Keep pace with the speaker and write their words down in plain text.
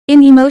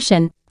In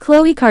emotion,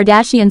 Khloé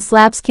Kardashian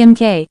slaps Kim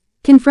K,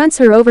 confronts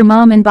her over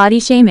mom and body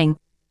shaming.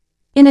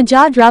 In a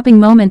jaw-dropping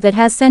moment that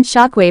has sent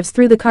shockwaves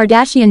through the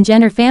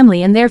Kardashian-Jenner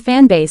family and their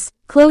fanbase,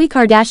 Khloé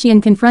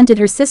Kardashian confronted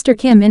her sister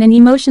Kim in an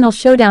emotional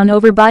showdown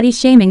over body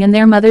shaming and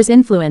their mother's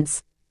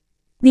influence.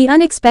 The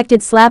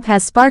unexpected slap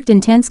has sparked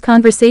intense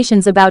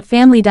conversations about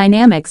family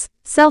dynamics,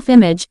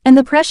 self-image, and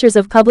the pressures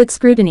of public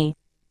scrutiny.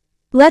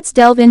 Let's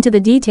delve into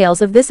the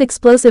details of this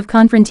explosive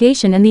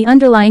confrontation and the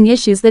underlying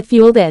issues that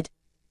fueled it.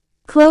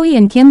 Khloé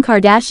and Kim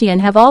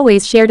Kardashian have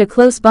always shared a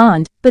close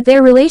bond, but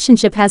their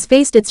relationship has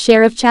faced its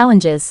share of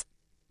challenges.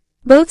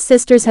 Both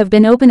sisters have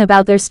been open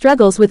about their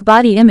struggles with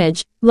body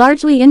image,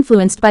 largely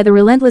influenced by the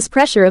relentless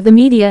pressure of the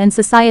media and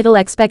societal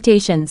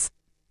expectations.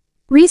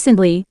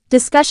 Recently,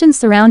 discussions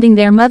surrounding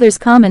their mother's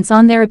comments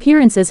on their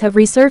appearances have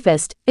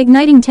resurfaced,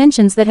 igniting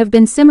tensions that have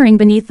been simmering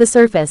beneath the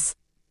surface.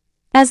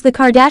 As the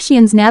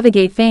Kardashians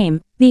navigate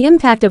fame, the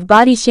impact of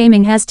body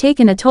shaming has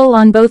taken a toll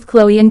on both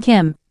Khloé and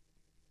Kim.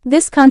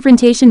 This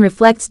confrontation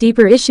reflects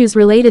deeper issues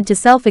related to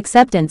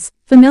self-acceptance,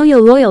 familial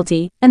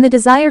loyalty, and the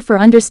desire for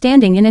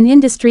understanding in an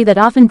industry that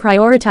often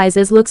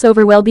prioritizes looks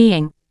over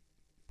well-being.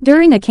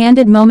 During a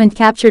candid moment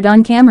captured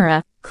on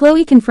camera,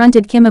 Khloé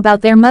confronted Kim about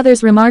their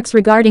mother's remarks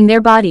regarding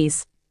their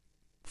bodies.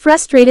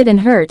 Frustrated and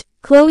hurt,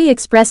 Khloé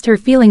expressed her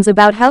feelings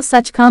about how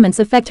such comments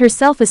affect her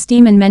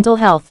self-esteem and mental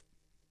health.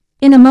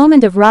 In a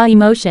moment of raw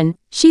emotion,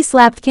 she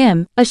slapped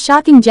Kim, a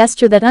shocking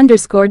gesture that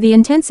underscored the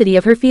intensity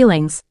of her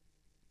feelings.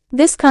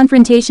 This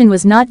confrontation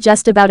was not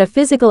just about a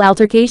physical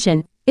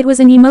altercation, it was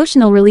an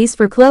emotional release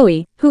for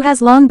Khloé, who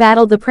has long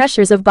battled the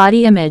pressures of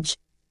body image.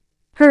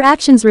 Her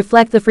actions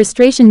reflect the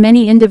frustration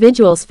many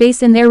individuals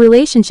face in their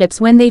relationships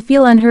when they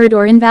feel unheard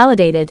or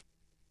invalidated.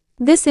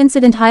 This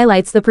incident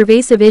highlights the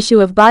pervasive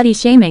issue of body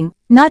shaming,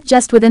 not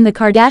just within the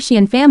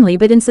Kardashian family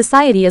but in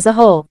society as a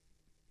whole.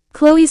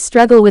 Khloé's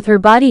struggle with her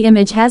body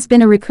image has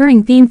been a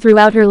recurring theme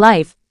throughout her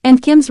life,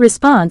 and Kim's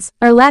response,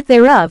 or lack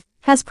thereof,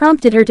 has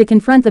prompted her to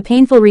confront the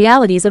painful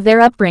realities of their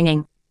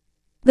upbringing.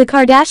 The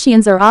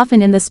Kardashians are often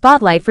in the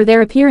spotlight for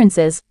their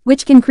appearances,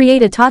 which can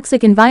create a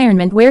toxic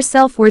environment where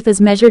self-worth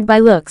is measured by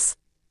looks.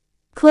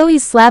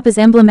 Khloé's slap is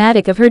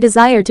emblematic of her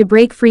desire to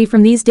break free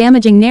from these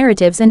damaging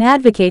narratives and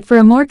advocate for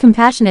a more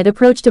compassionate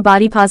approach to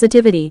body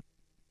positivity.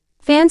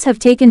 Fans have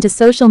taken to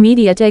social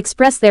media to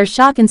express their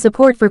shock and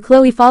support for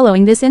Khloé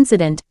following this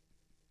incident.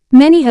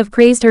 Many have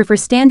praised her for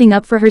standing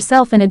up for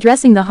herself and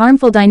addressing the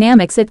harmful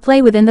dynamics at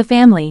play within the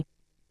family.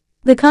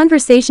 The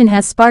conversation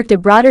has sparked a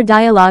broader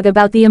dialogue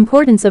about the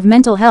importance of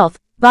mental health,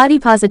 body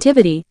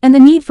positivity, and the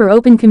need for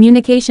open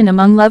communication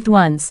among loved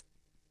ones.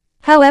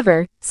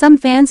 However, some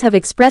fans have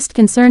expressed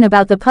concern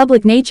about the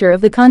public nature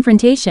of the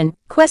confrontation,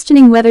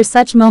 questioning whether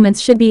such moments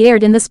should be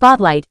aired in the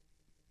spotlight.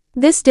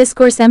 This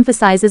discourse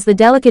emphasizes the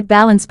delicate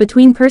balance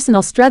between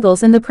personal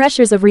struggles and the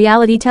pressures of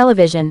reality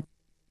television.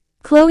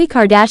 Khloé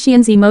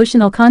Kardashian's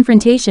emotional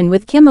confrontation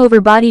with Kim over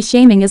body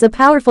shaming is a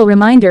powerful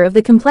reminder of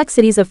the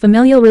complexities of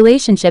familial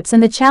relationships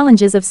and the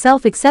challenges of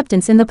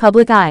self-acceptance in the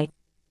public eye.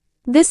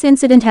 This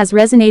incident has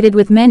resonated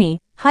with many,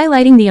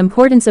 highlighting the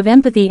importance of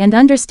empathy and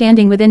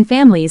understanding within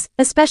families,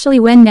 especially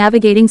when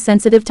navigating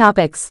sensitive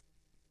topics.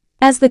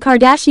 As the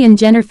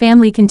Kardashian-Jenner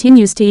family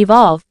continues to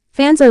evolve,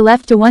 fans are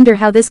left to wonder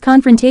how this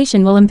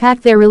confrontation will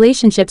impact their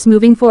relationships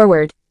moving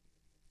forward.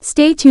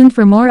 Stay tuned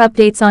for more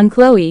updates on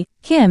Khloé,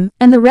 Kim,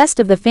 and the rest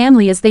of the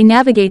family as they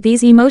navigate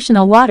these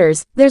emotional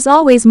waters. There's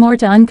always more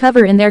to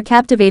uncover in their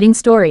captivating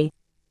story.